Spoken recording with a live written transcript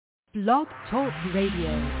Blog Talk Radio.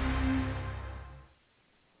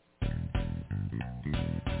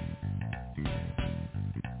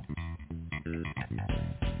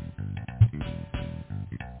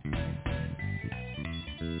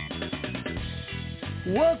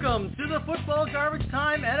 Welcome to the Football Garbage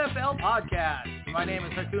Time NFL Podcast. My name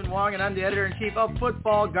is Wong, and I'm the editor-in-chief of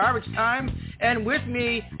Football Garbage Time. And with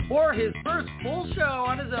me for his first full show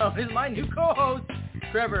on his own is my new co-host,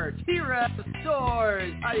 Trevor, T-Rev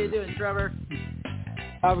Stores. How you doing, Trevor?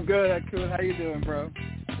 I'm good, Hakun. How you doing, bro?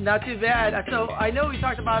 Not too bad. So I know we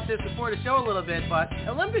talked about this before the show a little bit, but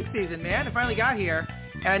Olympic season, man, it finally got here.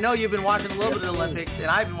 And I know you've been watching a little bit of the Olympics, and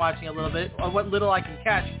I've been watching a little bit, or what little I can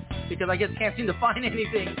catch, because I just can't seem to find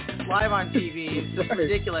anything live on TV. It's just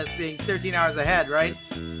ridiculous being 13 hours ahead, right?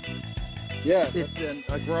 Yeah,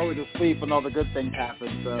 we're always asleep when all the good things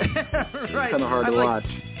happen, so right. It's kind of hard to watch.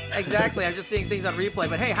 Exactly. I'm just seeing things on replay.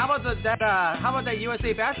 But hey, how about that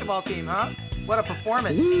USA basketball team, huh? What a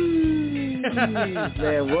performance!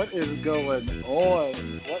 Man, what is going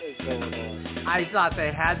on? I thought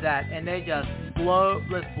they had that, and they just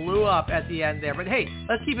blew up at the end there. But hey,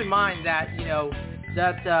 let's keep in mind that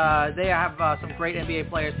that they have some great NBA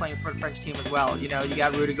players playing for the French team as well. You know, you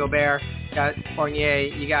got Rudy Gobert, you got Fournier,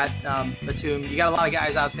 you got Batum, you got a lot of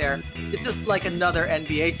guys out there. It's just like another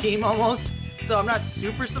NBA team almost. So I'm not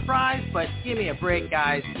super surprised, but give me a break,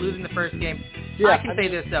 guys. Losing the first game. Yeah, I can say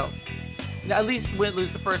this, though. At least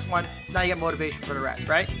lose the first one. Now you get motivation for the rest,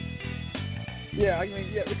 right? Yeah, I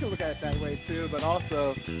mean, we could look at it that way, too. But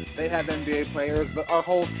also, they have NBA players, but our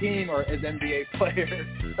whole team is NBA players.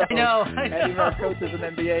 So, I know. And even our coach is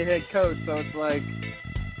an NBA head coach, so it's like,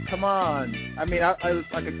 come on. I mean, I was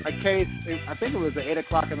like I think it was an 8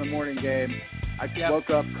 o'clock in the morning game. I woke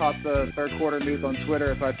up, caught the third quarter news on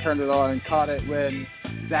Twitter, so I turned it on and caught it when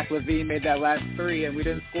Zach LaVine made that last three, and we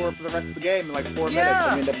didn't score for the rest of the game in like 4 minutes,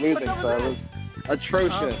 and we ended up losing. So it was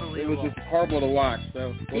atrocious. It was just horrible to watch.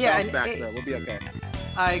 So we'll bounce back, though. We'll be okay.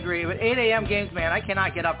 I agree. But 8 a.m. games, man, I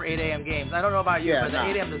cannot get up for 8 a.m. games. I don't know about you, but the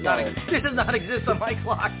 8 a.m. does not exist on my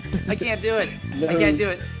clock. I can't do it. I can't do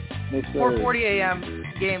it. 4:40 a.m.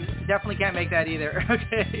 games, definitely can't make that either.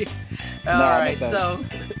 Okay. All right. So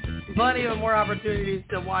plenty of more opportunities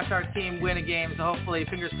to watch our team win a game. So hopefully,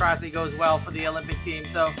 fingers crossed, it goes well for the Olympic team.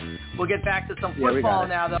 So we'll get back to some football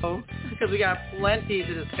now, though, because we got plenty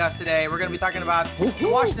to discuss today. We're going to be talking about the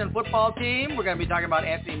Washington football team. We're going to be talking about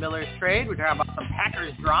Anthony Miller's trade. We're talking about some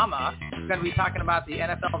Packers drama. We're going to be talking about the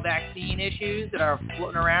NFL vaccine issues that are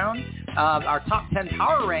floating around, our top 10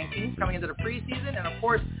 power rankings coming into the preseason, and, of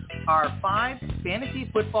course, our 5 fantasy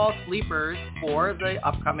football sleepers for the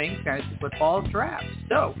upcoming fantasy football draft.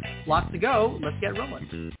 So, lots to go. Let's get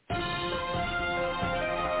rolling.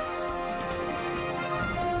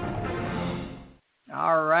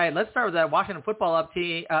 All right, let's start with that Washington football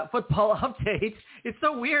update. It's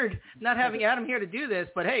so weird not having Adam here to do this,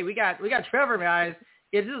 but hey, we got Trevor, guys.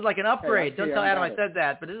 This is like an upgrade. Don't tell Adam I said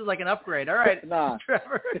that, but this is like an upgrade. All right,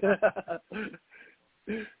 Trevor.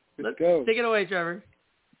 Let's go. Take it away, Trevor.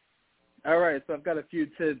 All right, so I've got a few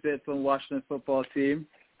tidbits on the Washington football team.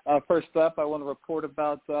 First up, I want to report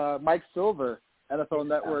about Mike Silver, NFL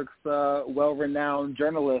Network's well-renowned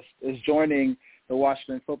journalist, is joining the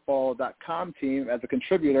WashingtonFootball.com team as a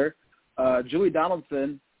contributor. Julie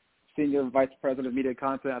Donaldson, Senior Vice President of Media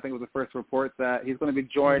Content, I think was the first report that he's going to be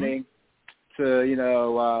joining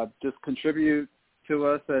to, just contribute to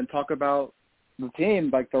us and talk about the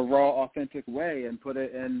team like the raw, authentic way and put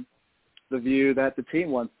it in the view that the team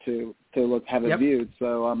wants to have it viewed.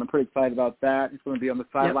 So I'm pretty excited about that. He's going to be on the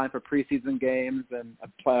sideline for preseason games and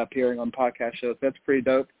appearing on podcast shows. That's pretty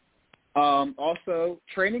dope. Also,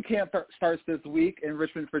 training camp starts this week in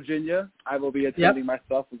Richmond, Virginia. I will be attending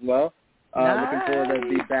myself as well. Looking forward to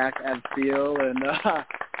be back at field, and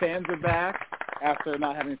fans are back after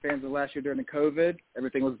not having fans last year during the COVID.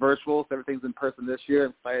 Everything was virtual, so everything's in person this year.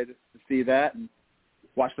 I'm excited to see that and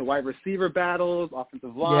watch the wide receiver battles,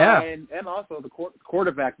 offensive line, and also the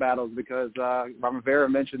quarterback battles because Ron Rivera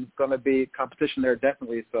mentioned it's going to be competition there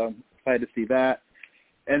definitely, so I'm excited to see that.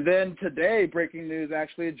 And then today, breaking news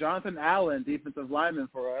actually, Jonathan Allen, defensive lineman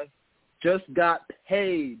for us, just got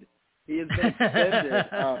paid. He has been extended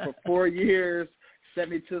for 4 years,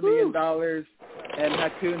 $72 million, and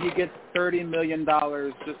Hakun, he gets $30 million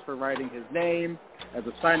just for writing his name as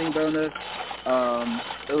a signing bonus.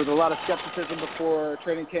 There was a lot of skepticism before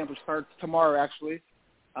training camp, which starts tomorrow, actually,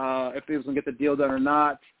 if he was going to get the deal done or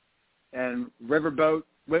not. And Riverboat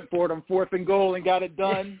went for it on 4th and goal and got it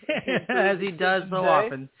done. As he does so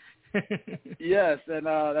often. Yes, and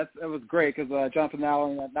that was great because Jonathan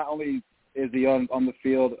Allen, not only is he on the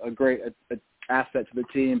field a great asset to the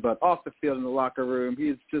team. But off the field in the locker room,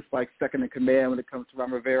 he's just like second in command when it comes to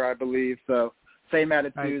Ron Rivera, I believe. So same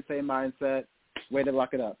attitude, same mindset. Way to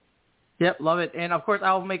lock it up. Yep, love it. And, of course,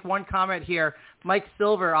 I'll make one comment here. Mike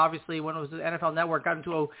Silver, obviously, when it was the NFL Network, got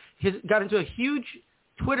into a huge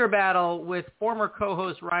Twitter battle with former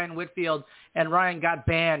co-host Ryan Whitfield, and Ryan got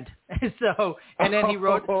banned. And then he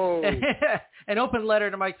wrote an open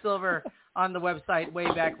letter to Mike Silver on the website way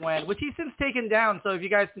back when, which he's since taken down. So if you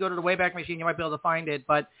guys can go to the Wayback Machine, you might be able to find it.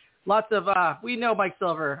 But lots of we know Mike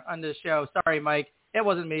Silver on this show. Sorry, Mike. It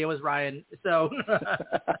wasn't me. It was Ryan. So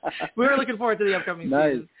we're looking forward to the upcoming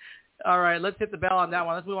season. All right, let's hit the bell on that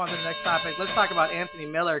one. Let's move on to the next topic. Let's talk about Anthony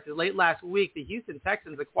Miller, because late last week, the Houston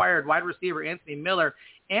Texans acquired wide receiver Anthony Miller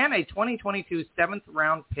and a 2022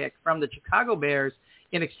 seventh-round pick from the Chicago Bears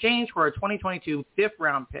in exchange for a 2022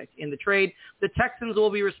 fifth-round pick. In the trade, the Texans will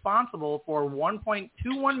be responsible for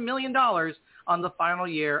 $1.21 million on the final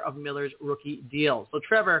year of Miller's rookie deal. So,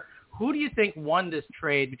 Trevor, who do you think won this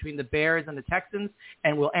trade between the Bears and the Texans,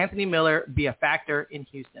 and will Anthony Miller be a factor in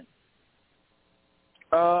Houston?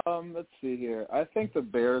 Let's see here. I think the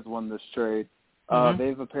Bears won this trade.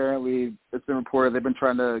 They've apparently, it's been reported, they've been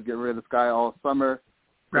trying to get rid of this guy all summer.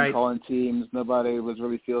 Been calling teams. Nobody was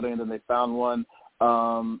really fielding, and then they found one.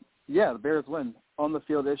 The Bears win. On the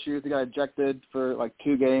field issues, he got ejected for like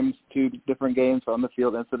two different games on the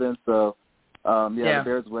field incidents. So, the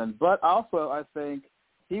Bears win. But also, I think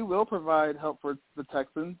he will provide help for the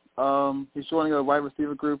Texans. He's joining a wide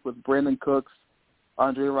receiver group with Brandon Cooks,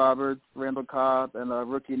 Andre Roberts, Randall Cobb, and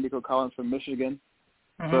rookie Nico Collins from Michigan.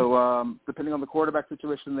 So depending on the quarterback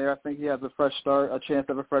situation there, I think he has a chance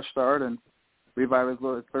of a fresh start and revive his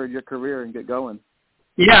third-year career and get going.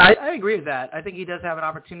 Yeah, I agree with that. I think he does have an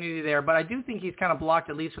opportunity there, but I do think he's kind of blocked,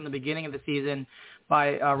 at least from the beginning of the season,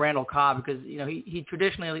 by Randall Cobb, because he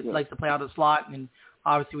traditionally likes to play out of the slot, and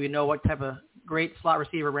obviously we know what type of great slot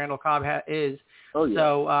receiver Randall Cobb is. Oh, yeah.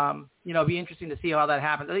 So, it'll be interesting to see how that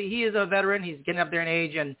happens. He is a veteran. He's getting up there in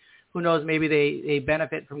age, and who knows, maybe they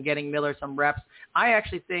benefit from getting Miller some reps. I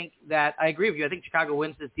actually think that, I agree with you, I think Chicago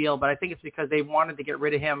wins this deal, but I think it's because they wanted to get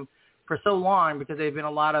rid of him for so long, because there have been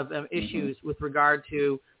a lot of issues with regard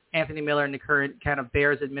to Anthony Miller and the current kind of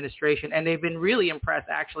Bears administration, and they've been really impressed,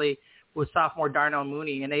 actually, with sophomore Darnell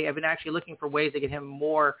Mooney, and they have been actually looking for ways to get him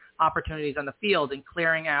more opportunities on the field, and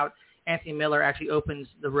clearing out Anthony Miller actually opens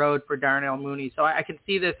the road for Darnell Mooney. So I can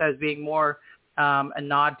see this as being more a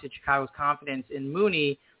nod to Chicago's confidence in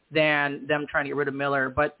Mooney than them trying to get rid of Miller.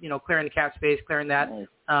 But, clearing the cap space, clearing that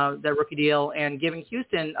rookie deal, and giving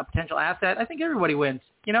Houston a potential asset, I think everybody wins.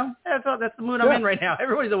 That's the mood I'm in right now.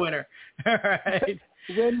 Everybody's a winner. All right.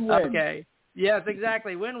 Win-win. Okay. Yes,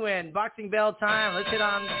 exactly. Win-win. Boxing bell time. Let's hit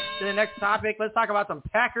on to the next topic. Let's talk about some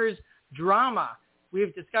Packers drama.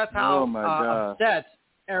 We've discussed how upset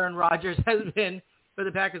Aaron Rodgers has been for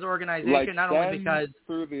the Packers organization, not only because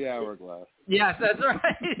through the hourglass. Yes, that's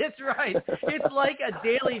right. It's right. It's like a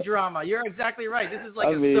daily drama. You're exactly right. This is like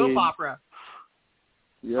a soap opera.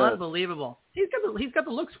 Yes. Unbelievable. He's got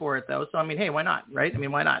the looks for it, though. So hey, why not, right?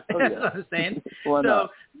 Why not? That's what I'm saying. Why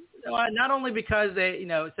not? Not only because they,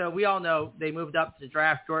 so we all know they moved up to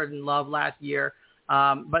draft Jordan Love last year,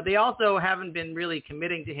 but they also haven't been really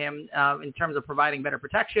committing to him in terms of providing better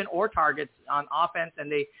protection or targets on offense,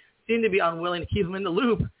 and they seem to be unwilling to keep him in the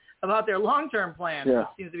loop about their long-term plan, which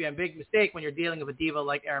seems to be a big mistake when you're dealing with a diva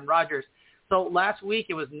like Aaron Rodgers. So last week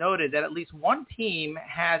it was noted that at least one team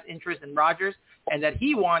has interest in Rodgers, and that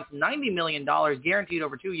he wants $90 million guaranteed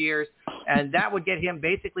over 2 years, and that would get him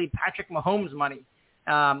basically Patrick Mahomes money.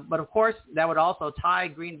 But, of course, that would also tie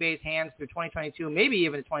Green Bay's hands through 2022, maybe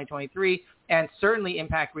even to 2023, and certainly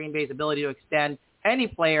impact Green Bay's ability to extend any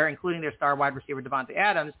player, including their star wide receiver Davante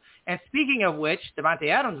Adams. And speaking of which, Davante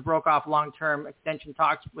Adams broke off long-term extension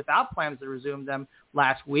talks without plans to resume them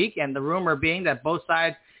last week, and the rumor being that both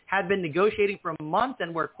sides had been negotiating for months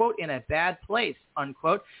and were, quote, in a bad place,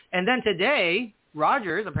 unquote. And then today,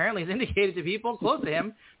 Rodgers apparently has indicated to people close to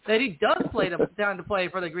him that he does down to play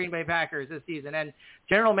for the Green Bay Packers this season. And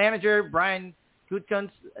general manager Brian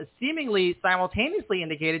Gutekunst seemingly simultaneously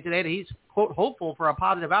indicated today that he's, quote, hopeful for a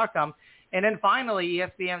positive outcome. And then finally,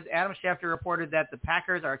 ESPN's Adam Schefter reported that the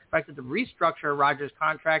Packers are expected to restructure Rodgers'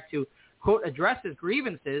 contract to, quote, address his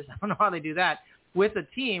grievances. I don't know how they do that with the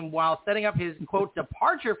team while setting up his, quote,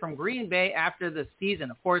 departure from Green Bay after the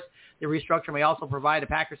season. Of course, the restructure may also provide the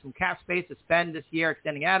Packers some cap space to spend this year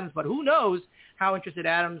extending Adams, but who knows how interested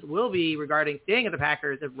Adams will be regarding staying at the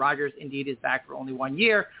Packers if Rodgers indeed is back for only 1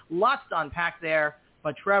 year. Lots to unpack there.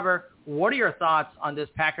 But, Trevor, what are your thoughts on this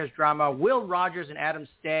Packers drama? Will Rodgers and Adams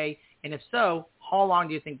stay? And if so, how long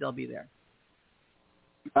do you think they'll be there?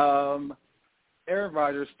 Aaron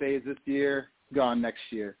Rodgers stays this year. gone next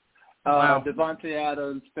year. Wow. Davante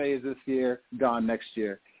Adams stays this year, gone next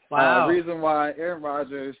year. Wow. Reason why Aaron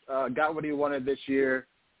Rodgers got what he wanted this year,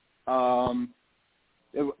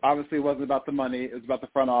 it obviously wasn't about the money. It was about the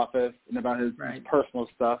front office and about his personal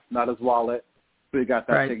stuff, not his wallet. So he got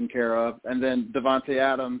that taken care of. And then Davante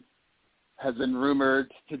Adams has been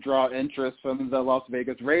rumored to draw interest from the Las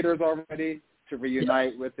Vegas Raiders already to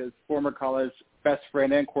reunite with his former college best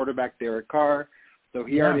friend and quarterback, Derek Carr. So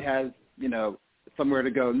he already has, somewhere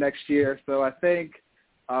to go next year. So I think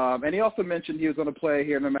and he also mentioned he was going to play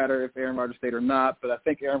here no matter if Aaron Rodgers stayed or not. But I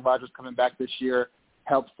think Aaron Rodgers coming back this year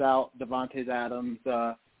helps out Davante Adams'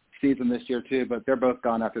 season this year too. But they're both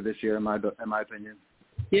gone after this year, in my opinion.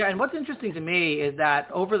 Yeah, and what's interesting to me is that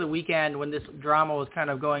over the weekend when this drama was kind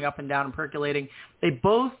of going up and down and percolating, they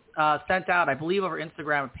both sent out, I believe over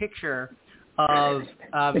Instagram, a picture of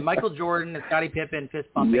Michael Jordan and Scottie Pippen fist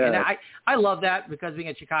bumping. Yes. And I love that because being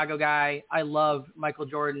a Chicago guy, I love Michael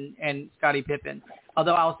Jordan and Scottie Pippen.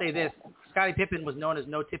 Although I'll say this, Scottie Pippen was known as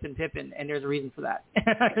No Tippin' Pippen, and there's a reason for that.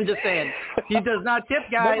 I'm just saying. He does not tip,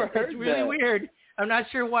 guys. It's really weird. I'm not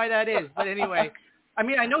sure why that is. But anyway, I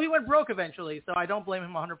mean, I know he went broke eventually, so I don't blame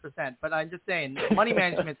him 100%. But I'm just saying, money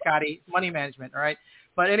management, Scotty, money management, all right?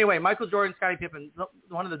 But anyway, Michael Jordan, Scottie Pippen,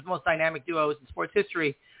 one of the most dynamic duos in sports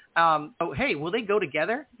history. Hey, will they go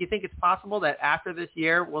together? Do you think it's possible that after this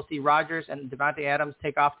year we'll see Rodgers and Davante Adams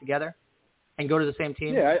take off together and go to the same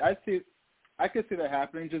team? Yeah, I could see that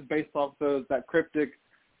happening just based off that cryptic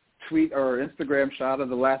tweet or Instagram shot of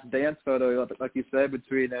the Last Dance photo, like you said,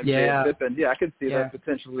 between MJ and Pippen. Yeah, I could see that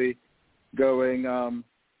potentially going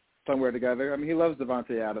somewhere together. I mean, he loves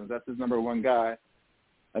Davante Adams. That's his number one guy.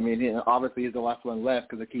 I mean, obviously he's the last one left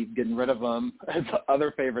because they keep getting rid of him as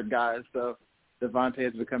other favorite guys. So Davante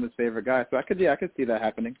has become his favorite guy. So I could see that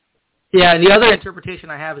happening. Yeah, and the other interpretation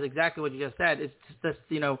I have is exactly what you just said. It's just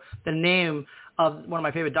the name of one of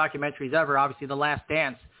my favorite documentaries ever, obviously The Last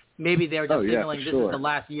Dance. Maybe they're just signaling this is the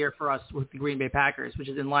last year for us with the Green Bay Packers, which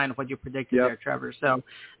is in line with what you predicted there, Trevor. So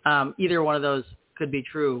either one of those could be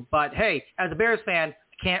true. But, hey, as a Bears fan,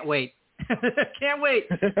 I can't wait. Can't wait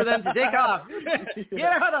for them to take off. Get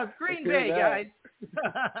out of Green Bay, guys.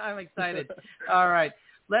 I'm excited. All right.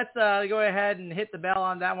 Let's go ahead and hit the bell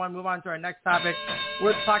on that one. Move on to our next topic.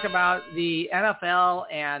 Let's talk about the NFL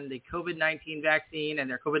and the COVID-19 vaccine and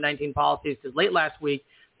their COVID-19 policies. Because late last week,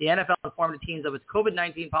 the NFL informed the teams of its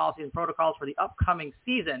COVID-19 policies and protocols for the upcoming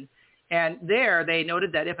season. And there they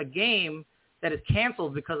noted that if a game that is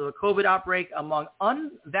canceled because of a COVID outbreak among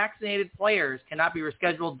unvaccinated players cannot be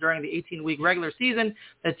rescheduled during the 18-week regular season,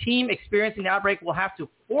 the team experiencing the outbreak will have to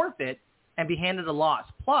forfeit and be handed a loss.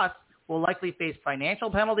 Plus, will likely face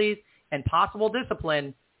financial penalties and possible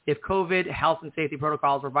discipline if COVID health and safety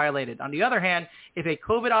protocols are violated. On the other hand, if a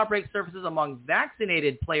COVID outbreak surfaces among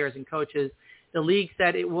vaccinated players and coaches, the league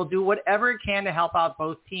said it will do whatever it can to help out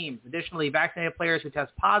both teams. Additionally, vaccinated players who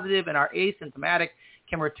test positive and are asymptomatic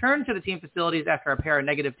can return to the team facilities after a pair of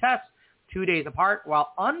negative tests 2 days apart,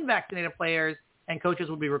 while unvaccinated players and coaches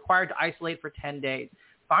will be required to isolate for 10 days.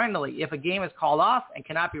 Finally, if a game is called off and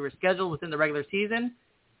cannot be rescheduled within the regular season,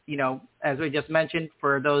 as we just mentioned,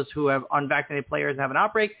 for those who have unvaccinated players and have an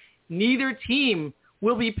outbreak, neither team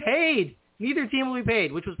will be paid. Neither team will be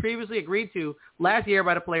paid, which was previously agreed to last year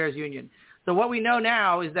by the Players Union. So what we know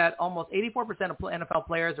now is that almost 84% of NFL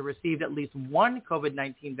players have received at least one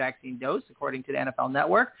COVID-19 vaccine dose, according to the NFL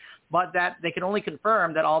Network, but that they can only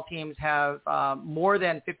confirm that all teams have more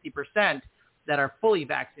than 50% that are fully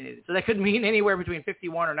vaccinated. So that could mean anywhere between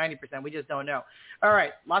 51 or 90%. We just don't know. All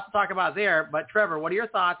right, lots to talk about there. But, Trevor, what are your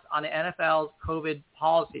thoughts on the NFL's COVID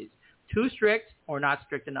policies? Too strict or not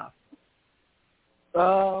strict enough?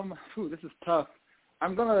 This is tough.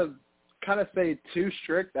 I'm going to kind of say too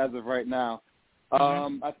strict as of right now.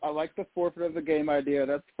 I like the forfeit of the game idea.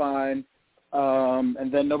 That's fine.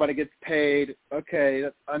 And then nobody gets paid. Okay,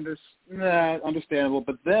 that's understandable.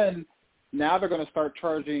 But then now they're going to start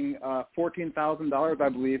charging $14,000, I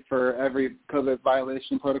believe, for every COVID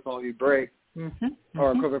violation protocol you break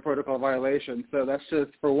or COVID protocol violation. So that's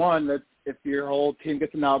just, for one, that if your whole team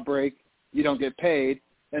gets an outbreak, you don't get paid.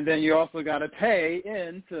 And then you also got to pay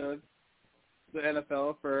into the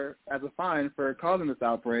NFL as a fine for causing this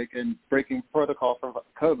outbreak and breaking protocol for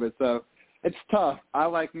COVID. So it's tough. I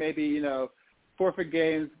like maybe, forfeit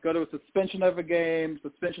games, go to a suspension of a game,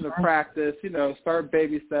 suspension of practice, start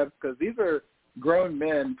baby steps, because these are grown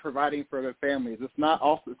men providing for their families. It's not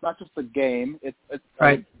just a game. It's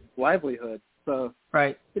a livelihood. So,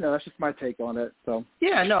 that's just my take on it. So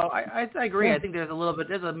yeah, no, I agree. I think there's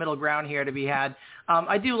a middle ground here to be had.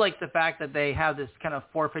 I do like the fact that they have this kind of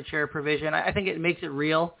forfeiture provision. I think it makes it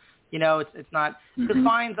real. It's not because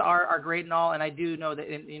fines are great and all, and I do know that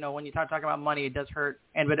when you talk about money, it does hurt,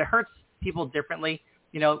 but it hurts people differently.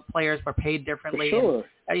 Players are paid differently. For sure.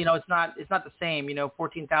 And, it's not the same.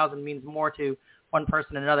 $14,000 means more to one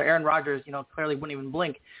person than another. Aaron Rodgers, clearly wouldn't even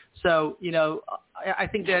blink. So, I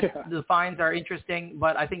think that the fines are interesting,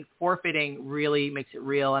 but I think forfeiting really makes it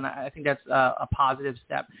real, and I think that's a positive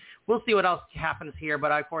step. We'll see what else happens here,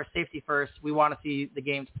 but of course, safety first. We want to see the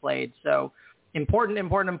games played. So important.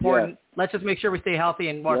 Yes. Let's just make sure we stay healthy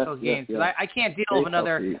and watch those games. Because I can't deal with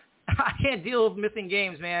another. I can't deal with missing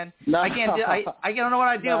games, man. No. I can't. I don't know what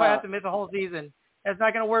I'd do if I have to miss a whole season. That's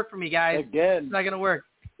not going to work for me, guys. Again, it's not going to work.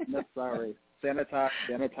 No, sorry.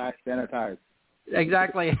 Sanitize.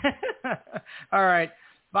 Exactly. All right.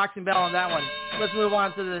 Boxing bell on that one. Let's move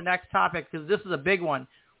on to the next topic because this is a big one.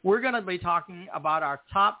 We're going to be talking about our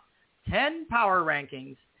top 10 power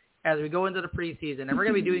rankings as we go into the preseason. And we're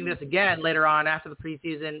going to be doing this again later on after the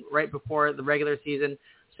preseason, right before the regular season.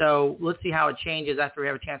 So let's see how it changes after we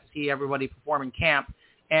have a chance to see everybody perform in camp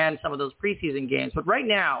and some of those preseason games. But right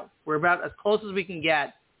now, we're about as close as we can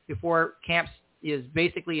get before camp is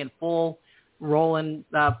basically in full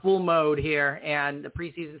mode here, and the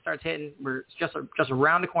preseason starts hitting. We're just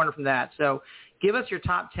around the corner from that. So give us your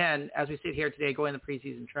top 10 as we sit here today going into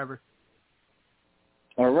preseason, Trevor.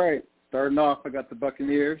 All right. Starting off, I got the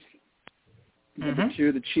Buccaneers. Number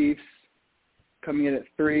 2, the Chiefs. Coming in at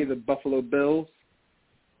 3, the Buffalo Bills.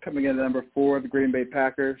 Coming in at number 4, the Green Bay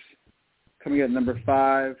Packers. Coming in at number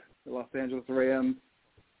 5, the Los Angeles Rams.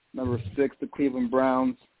 Number 6, the Cleveland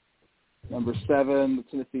Browns. Number 7, the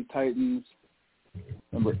Tennessee Titans.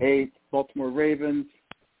 Number 8, Baltimore Ravens.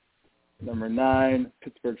 Number 9,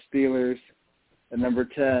 Pittsburgh Steelers. And number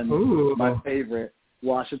 10, my favorite,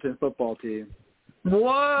 Washington Football Team.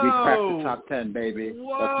 Whoa! We cracked the top 10, baby.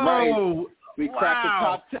 Whoa! That's right. We cracked the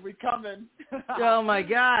top 10. We coming. Oh, my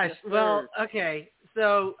gosh. Well, okay.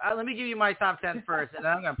 So let me give you my top 10 first, and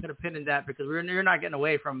I'm going to put a pin in that because you're not getting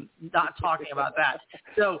away from not talking about that.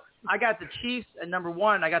 So I got the Chiefs at number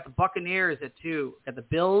 1. I got the Buccaneers at 2. I got the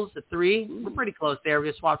Bills at 3. We're pretty close there. We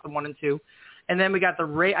just swapped them 1 and 2. And then we got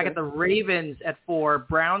I got the Ravens at 4,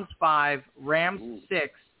 Browns 5, Rams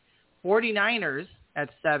 6, 49ers at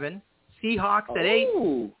 7, Seahawks at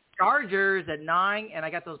 8, Chargers at 9, and I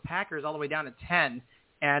got those Packers all the way down to 10.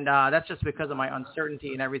 And that's just because of my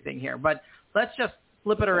uncertainty and everything here. But let's just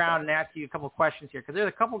flip it around and ask you a couple of questions here because there's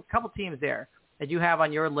a couple teams there that you have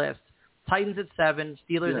on your list. Titans at 7,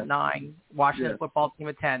 Steelers at 9, Washington Football Team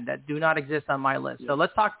at 10 that do not exist on my list. So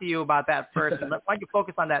let's talk to you about that first. And why don't you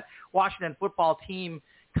focus on that Washington Football Team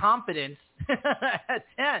confidence at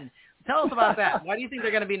 10? Tell us about that. Why do you think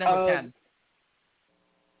they're going to be number 10?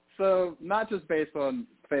 So not just based on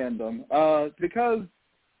fandom, because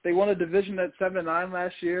they won a division at 7-9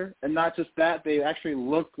 last year, and not just that, they actually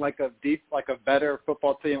looked like a better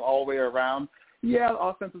football team all the way around. Yeah, the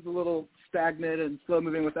offense is a little stagnant and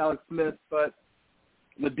slow-moving with Alex Smith, but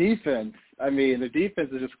the defense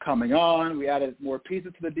is just coming on. We added more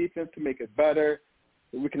pieces to the defense to make it better.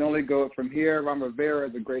 We can only go up from here. Ron Rivera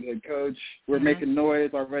is a great head coach. We're making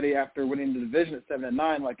noise already after winning the division at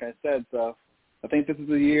 7-9, like I said. So I think this is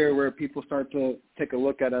a year where people start to take a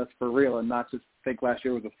look at us for real and not just think last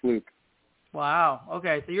year was a fluke. Wow.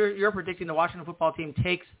 Okay, so you're predicting the Washington Football Team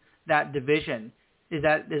takes that division. Is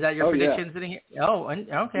that your prediction sitting here? Oh,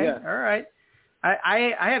 okay. Yeah. All right.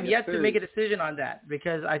 I have yet to make a decision on that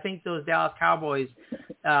because I think those Dallas Cowboys,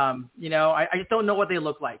 I just don't know what they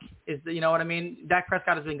look like. You know what I mean? Dak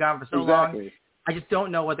Prescott has been gone for so long. I just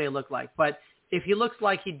don't know what they look like. But if he looks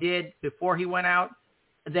like he did before he went out,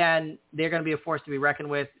 then they're going to be a force to be reckoned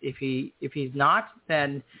with. If he's not,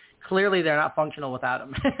 then clearly they're not functional without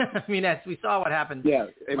him. I mean, as we saw what happened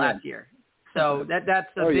last year. So that's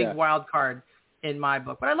a big wild card in my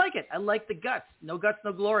book. But I like it. I like the guts. No guts,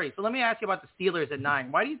 no glory. So let me ask you about the Steelers at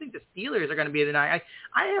 9. Why do you think the Steelers are going to be at 9?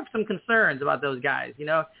 I have some concerns about those guys. They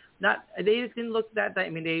just didn't look that. I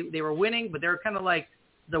mean, they were winning, but they were kind of like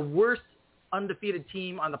the worst undefeated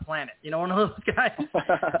team on the planet. One of those guys.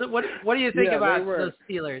 So what do you think about those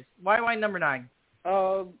Steelers? Why number 9?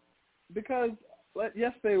 Because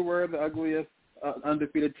yes, they were the ugliest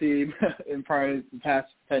undefeated team in probably the past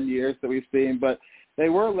 10 years that we've seen, but they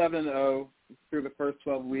were 11-0 through the first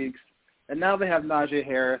 12 weeks, and now they have Najee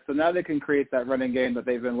Harris, so now they can create that running game that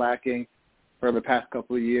they've been lacking for the past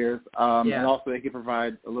couple of years, and also they can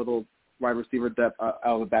provide a little wide receiver depth out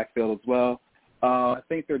of the backfield as well. I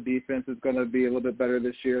think their defense is going to be a little bit better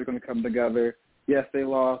this year. It's going to come together. Yes, they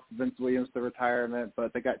lost Vince Williams to retirement,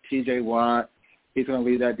 but they got T.J. Watt. He's going to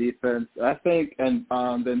lead that defense, I think. And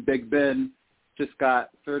then Big Ben just got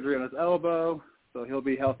surgery on his elbow, so he'll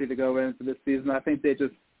be healthy to go in for this season. I think they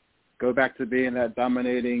just go back to being that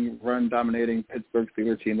run-dominating Pittsburgh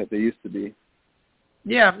Steelers team that they used to be.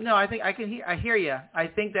 Yeah, no, I think I hear you. I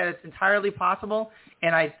think that it's entirely possible,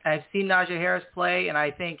 and I've seen Najee Harris play, and I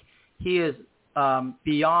think he is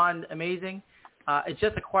beyond amazing. It's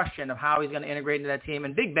just a question of how he's going to integrate into that team.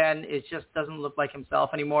 And Big Ben just doesn't look like himself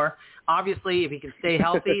anymore. Obviously, if he can stay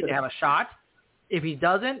healthy, they have a shot. If he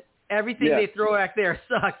doesn't, everything they throw back there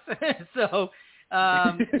sucks. So,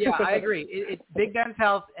 yeah, I agree. Big Ben's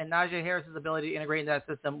health and Najee Harris's ability to integrate into that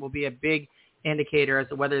system will be a big indicator as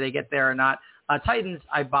to whether they get there or not. Titans,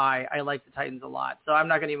 I buy. I like the Titans a lot. So I'm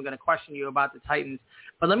not even going to question you about the Titans.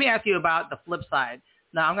 But let me ask you about the flip side.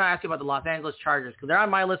 Now, I'm going to ask you about the Los Angeles Chargers because they're on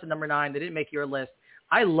my list at number 9. They didn't make your list.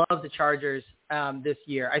 I love the Chargers this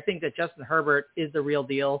year. I think that Justin Herbert is the real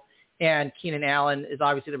deal, and Keenan Allen is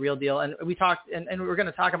obviously the real deal. And we talked, and we're going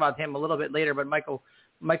to talk about him a little bit later, but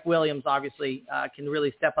Mike Williams obviously can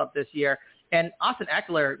really step up this year. And Austin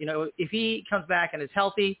Eckler, if he comes back and is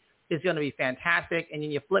healthy, is going to be fantastic. And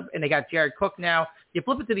then you flip, and they got Jared Cook now. You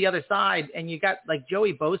flip it to the other side, and you got like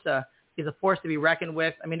Joey Bosa is a force to be reckoned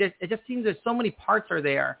with. I mean, it just seems there's so many parts are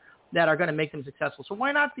there that are going to make them successful. So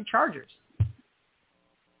why not the Chargers?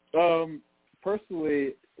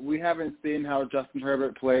 Personally, we haven't seen how Justin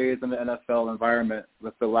Herbert plays in the NFL environment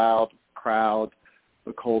with the loud crowd,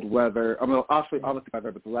 the cold weather. I mean, obviously,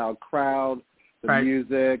 but the loud crowd, the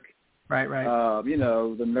music, right.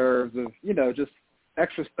 The nerves of, just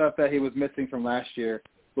extra stuff that he was missing from last year.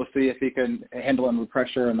 We'll see if he can handle under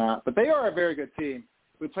pressure or not. But they are a very good team.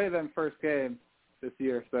 We play them first game this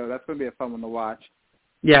year, so that's going to be a fun one to watch.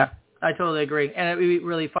 Yeah, I totally agree. And it would be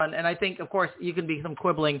really fun. And I think, of course, you can be some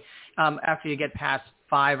quibbling after you get past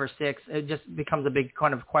 5 or 6. It just becomes a big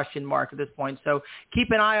kind of question mark at this point. So keep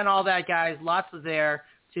an eye on all that, guys. Lots of there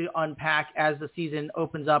to unpack as the season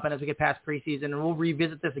opens up and as we get past preseason. And we'll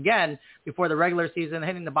revisit this again before the regular season,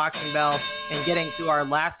 hitting the boxing bell and getting to our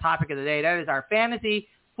last topic of the day. That is our fantasy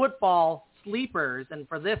football sleepers. And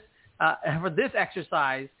for this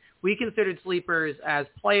exercise, we considered sleepers as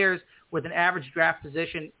players with an average draft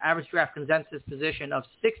consensus position of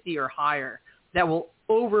 60 or higher that will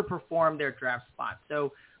overperform their draft spot.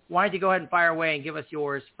 So why don't you go ahead and fire away and give us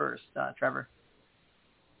yours first, Trevor?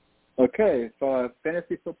 Okay, so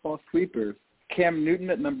fantasy football sleepers. Cam Newton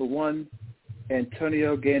at number 1,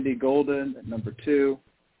 Antonio Gandy Golden at number 2.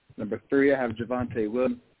 Number 3, I have Davante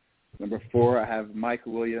Williams. Number 4, I have Mike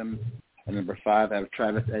Williams. And number 5, I have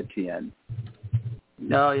Travis Etienne.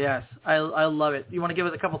 Oh, yes. I love it. You want to give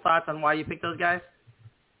us a couple thoughts on why you picked those guys?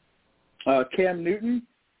 Cam Newton.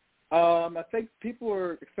 I think people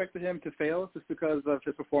were expecting him to fail just because of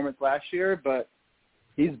his performance last year, but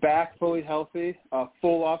he's back fully healthy,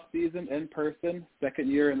 full off season in person,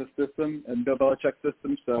 second year in the system, in Bill Belichick's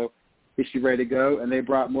system, so he should be ready to go. And they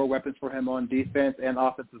brought more weapons for him on defense and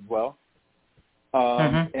offense as well.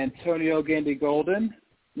 Antonio Gandy Golden,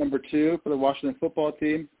 number 2 for the Washington football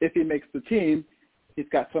team. If he makes the team, he's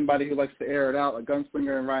got somebody who likes to air it out, a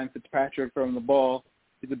gunslinger and Ryan Fitzpatrick throwing the ball.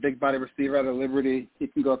 He's a big body receiver out of Liberty. He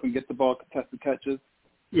can go up and get the ball, contested catches.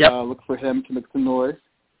 Yep. Look for him to make some noise.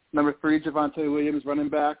 Number 3, Javonte Williams, running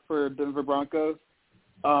back for Denver Broncos.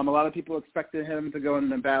 A lot of people expected him to go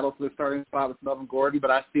in a battle for the starting spot with Melvin Gordon,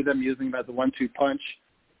 but I see them using him as a 1-2 punch.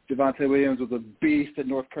 Javonte Williams was a beast at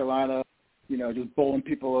North Carolina, just bowling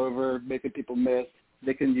people over, making people miss.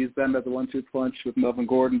 They can use them as a 1-2 punch with Melvin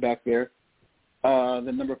Gordon back there.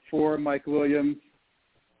 Then number 4, Mike Williams,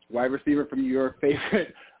 wide receiver from your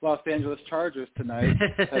favorite Los Angeles Chargers tonight.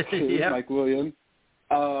 That's Yep. Mike Williams.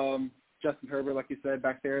 Justin Herbert, like you said,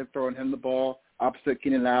 back there throwing him the ball, opposite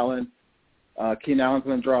Keenan Allen. Keenan Allen's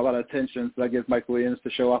going to draw a lot of attention, so that gives Mike Williams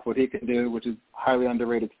to show off what he can do, which is highly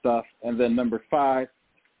underrated stuff. And then number 5,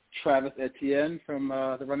 Travis Etienne from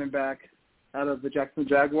the running back out of the Jacksonville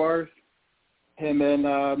Jaguars. Him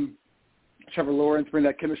and Trevor Lawrence bring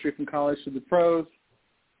that chemistry from college to the pros.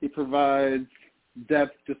 He provides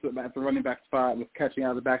depth just at the running back spot with catching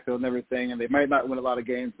out of the backfield and everything. And they might not win a lot of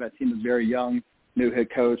games. That team is very young, new head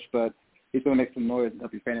coach, but he's going to make some noise and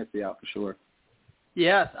help your fantasy out for sure.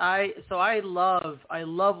 Yes, I love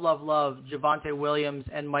Javonte Williams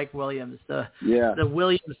and Mike Williams, the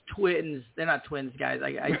Williams twins. They're not twins, guys.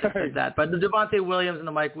 I just said that, but the Javonte Williams and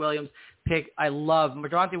the Mike Williams pick, I love.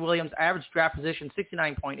 Javonte Williams, average draft position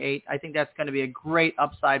 69.8. I think that's going to be a great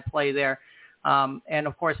upside play there. And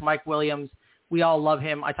of course, Mike Williams, we all love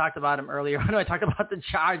him. I talked about him earlier. I know I talked about the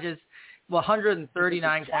Chargers. Well,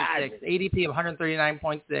 139.6, ADP of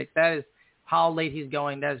 139.6. That is how late he's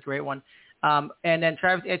going. That is a great one. And then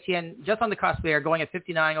Travis Etienne, just on the cusp there, going at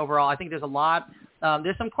 59 overall. I think there's a lot.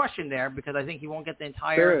 There's some question there because I think he won't get the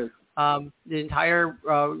entire the entire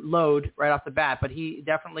load right off the bat, but he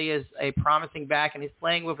definitely is a promising back, and he's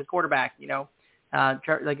playing with his quarterback,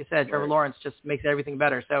 like I said, Trevor Lawrence just makes everything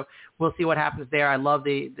better. So we'll see what happens there. I love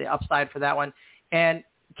the upside for that one. And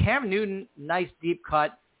Cam Newton, nice deep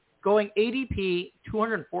cut, going ADP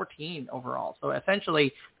 214 overall. So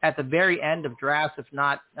essentially at the very end of drafts, if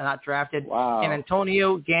not drafted. Wow. And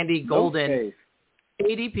Antonio Gandy Golden,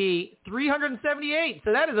 ADP 378.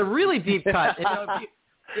 So that is a really deep cut.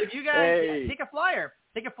 If you guys take a flyer.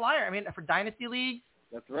 I mean, for dynasty leagues,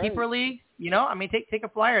 that's right. Keeper leagues, take a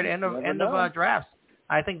flyer at end of drafts.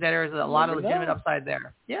 I think that there's a lot of legitimate upside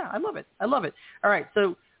there. Yeah, I love it. All right,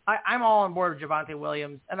 so I'm all on board with Javonte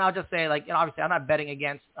Williams, and I'll just say, obviously I'm not betting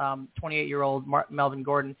against 28-year-old Melvin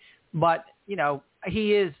Gordon, but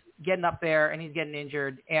he is getting up there and he's getting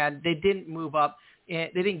injured, and they didn't move up.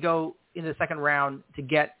 They didn't go in the second round to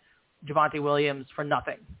get Javonte Williams for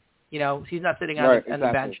nothing. He's not sitting on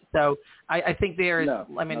the bench. So I think there is,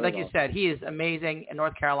 like you said, he is amazing in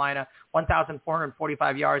North Carolina,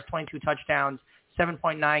 1,445 yards, 22 touchdowns,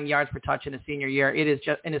 7.9 yards per touch in his senior year. It is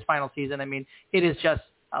just in his final season. I mean, it is just,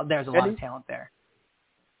 there's a lot of talent there.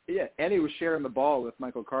 Yeah, and he was sharing the ball with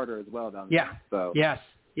Michael Carter as well down there. Yeah. So yes.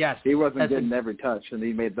 He wasn't getting every touch, and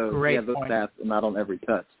he made those stats not on every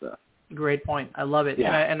touch. So. Great point. I love it.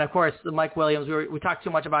 Yeah. And of course, Mike Williams, we talked too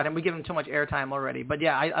much about him. We give him too much airtime already. But,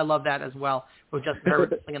 yeah, I love that as well with Justin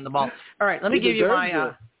Herbert slinging the ball. All right, let me give you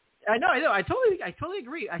my I know. I totally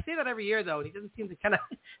agree. I say that every year, though. He doesn't seem to kind of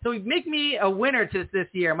 – so make me a winner this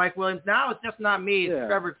year, Mike Williams. Now it's just not me. It's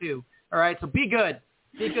Trevor, too. All right, so be good.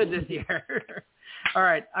 Be good this year. All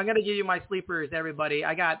right, I'm going to give you my sleepers, everybody.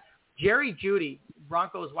 I got Jerry Jeudy,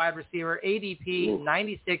 Broncos wide receiver, ADP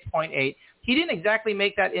 96.8. He didn't exactly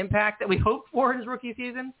make that impact that we hoped for in his rookie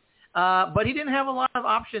season, but he didn't have a lot of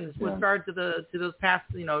options with regard to those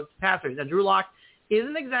passers. Now, Drew Lock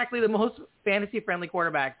isn't exactly the most fantasy-friendly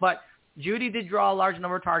quarterback, but Jeudy did draw a large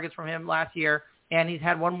number of targets from him last year, and he's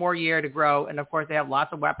had one more year to grow. And, of course, they have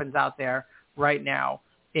lots of weapons out there right now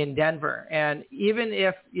in Denver. And even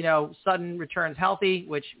if, Sutton returns healthy,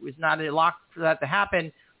 which was not a lock for that to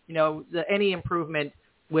happen, any improvement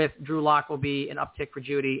with Drew Lock will be an uptick for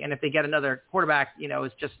Jeudy. And if they get another quarterback,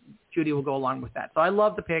 it's just Jeudy will go along with that. So I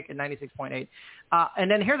love the pick at 96.8. And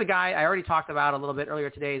then here's a guy I already talked about a little bit earlier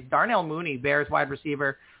today is Darnell Mooney, Bears wide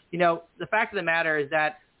receiver. The fact of the matter is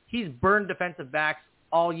that he's burned defensive backs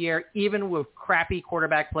all year, even with crappy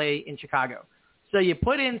quarterback play in Chicago. So you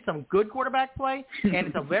put in some good quarterback play, and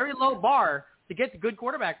it's a very low bar to get to good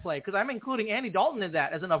quarterback play because I'm including Andy Dalton in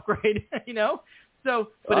that as an upgrade, So,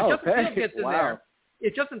 but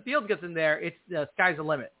if Justin Fields gets in there, it's the sky's the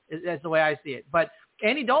limit. That's the way I see it. But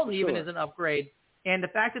Andy Dalton even is an upgrade, and the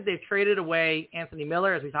fact that they've traded away Anthony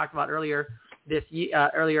Miller, as we talked about earlier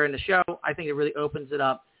earlier in the show, I think it really opens it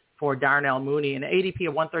up for Darnell Mooney. And an ADP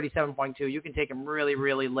of 137.2, you can take him really,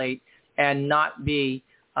 really late and not be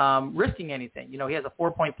risking anything. He has a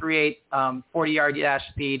 4.38 40-yard dash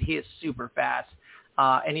speed. He is super fast.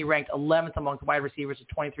 And he ranked 11th amongst wide receivers with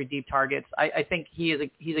 23 deep targets. I think he's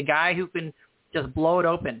a guy who can just blow it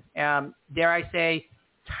open. Dare I say,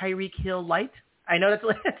 Tyreek Hill light? I know that's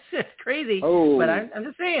crazy, but I'm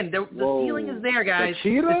just saying the ceiling is there, guys.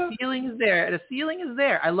 The ceiling is there. The ceiling is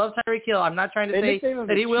there. I love Tyreek Hill. I'm not trying to say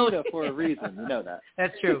that he will. For a reason, you know that.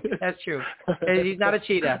 That's true. He's not a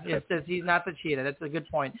cheetah. It says he's not the cheetah. That's a good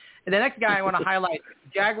point. And the next guy I want to highlight,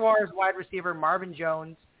 Jaguars wide receiver Marvin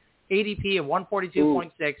Jones, ADP of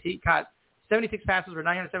 142.6. He caught 76 passes for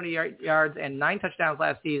 970 yards and 9 touchdowns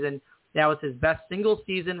last season. That was his best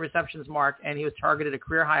single-season receptions mark, and he was targeted a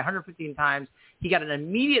career-high 115 times. He got an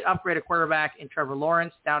immediate upgrade at quarterback in Trevor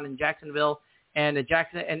Lawrence down in Jacksonville, and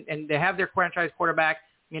they have their franchise quarterback.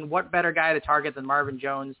 I mean, what better guy to target than Marvin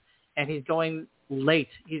Jones? And he's going late.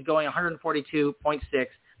 He's going 142.6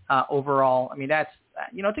 overall. I mean, that's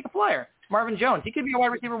take a flyer. Marvin Jones. He could be a wide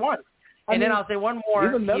receiver one. And then I'll say one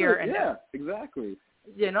more here. Exactly.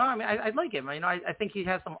 I like him. I think he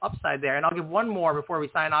has some upside there. And I'll give one more before we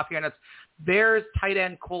sign off here, and that's Bears tight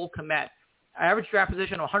end Cole Kmet. Average draft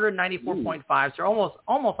position of 194.5, so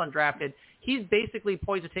almost undrafted. He's basically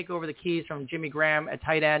poised to take over the keys from Jimmy Graham at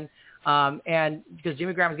tight end, and because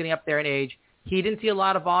Jimmy Graham is getting up there in age. He didn't see a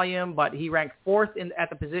lot of volume, but he ranked 4th at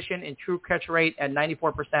the position in true catch rate at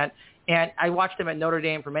 94%. And I watched him at Notre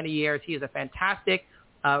Dame for many years. He is a fantastic,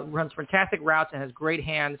 runs fantastic routes and has great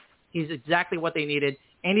hands. He's exactly what they needed.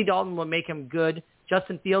 Andy Dalton will make him good.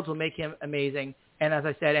 Justin Fields will make him amazing. And as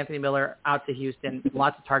I said, Anthony Miller out to Houston.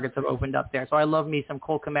 Lots of targets have opened up there. So I love me some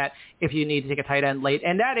Cole Kmet if you need to take a tight end late.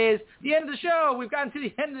 And that is the end of the show. We've gotten to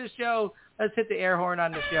the end of the show. Let's hit the air horn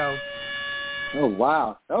on the show. Oh,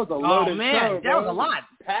 wow. That was a loaded show, that was a lot.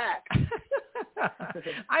 Packed.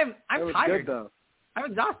 I'm tired. Good, though. I'm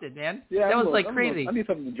exhausted, man. Yeah, that was crazy. I need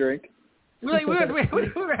something to drink. We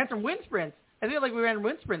ran some wind sprints. I feel like we ran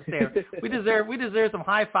wind sprints there. We deserve some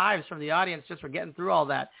high fives from the audience just for getting through all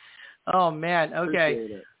that. Oh, man.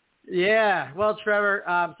 Okay. Yeah. Well, Trevor,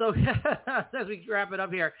 so as we wrap it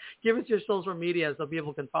up here, give us your social media so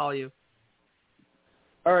people can follow you.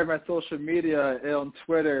 All right, my social media on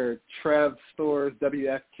Twitter, Trev Stores,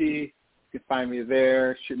 WFT. You can find me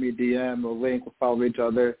there. Shoot me a DM, a link. We'll follow each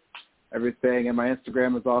other, everything. And my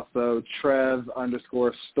Instagram is also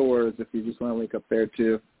Trev_stores if you just want to link up there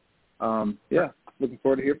too. Looking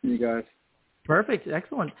forward to hearing from you guys. Perfect.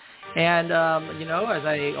 Excellent. And, as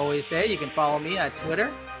I always say, you can follow me at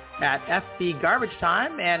Twitter at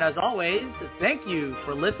FBGarbageTime. And as always, thank you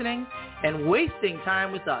for listening and wasting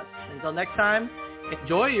time with us. Until next time,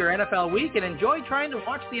 enjoy your NFL week and enjoy trying to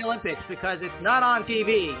watch the Olympics because it's not on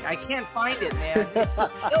TV. I can't find it, man.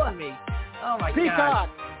 It's killing me. Oh, my God.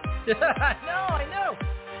 No, I know.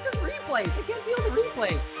 Just replays. I can't feel the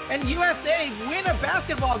replays. And USA win a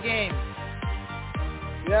basketball game.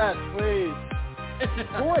 Yes, please.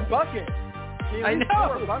 Score a bucket. I know.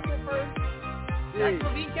 Score a bucket first?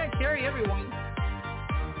 Levine can't carry everyone.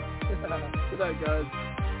 Good night, guys.